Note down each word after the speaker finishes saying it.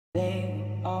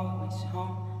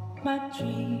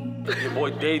Your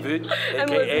boy David,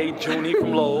 aka Junie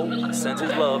from Lowell, sends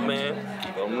his love, man.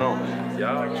 Let him know.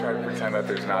 Yeah, I try to pretend that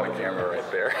there's not a camera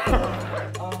right there.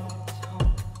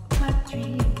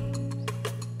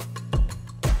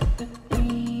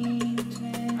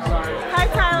 Hi,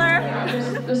 Tyler. This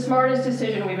is the smartest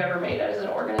decision we've ever made as an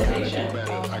organization.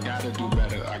 I gotta do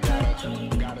better. I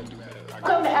gotta do better.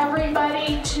 Welcome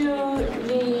everybody to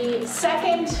the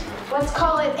second, let's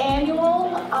call it annual,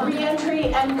 Reentry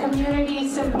and Community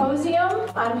Symposium.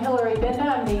 I'm Hilary Binda.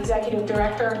 I'm the Executive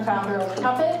Director and founder of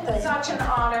Tufts. It's such an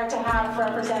honor to have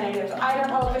Representative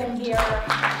Eiderhoven here.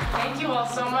 Thank you all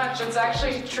so much. It's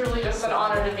actually truly just an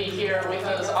honor to be here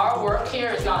because our work here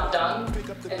is not done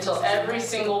until every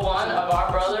single one of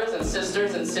our brothers and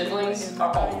sisters and siblings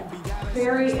are home.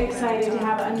 Very excited to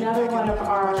have another one of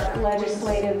our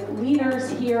legislative leaders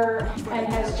here and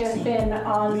has just been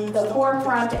on the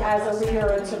forefront as a leader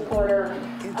and supporter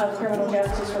of criminal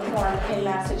justice reform in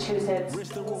Massachusetts.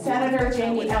 Senator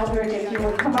Jamie Eldridge, if you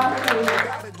would come up, please.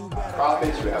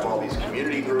 Profits, you have all these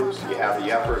community groups, you have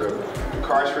the effort of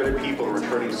incarcerated people and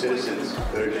returning citizens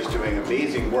that are just doing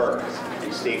amazing work.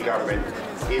 The state government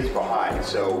is behind,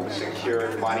 so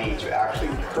secured money to actually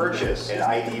purchase an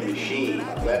ID machine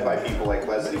led by people like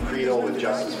Leslie Creedle with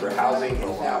Justice for Housing.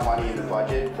 We'll have money in the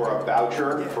budget for a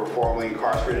voucher for formerly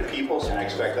incarcerated people, and I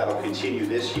expect that'll continue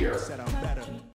this year.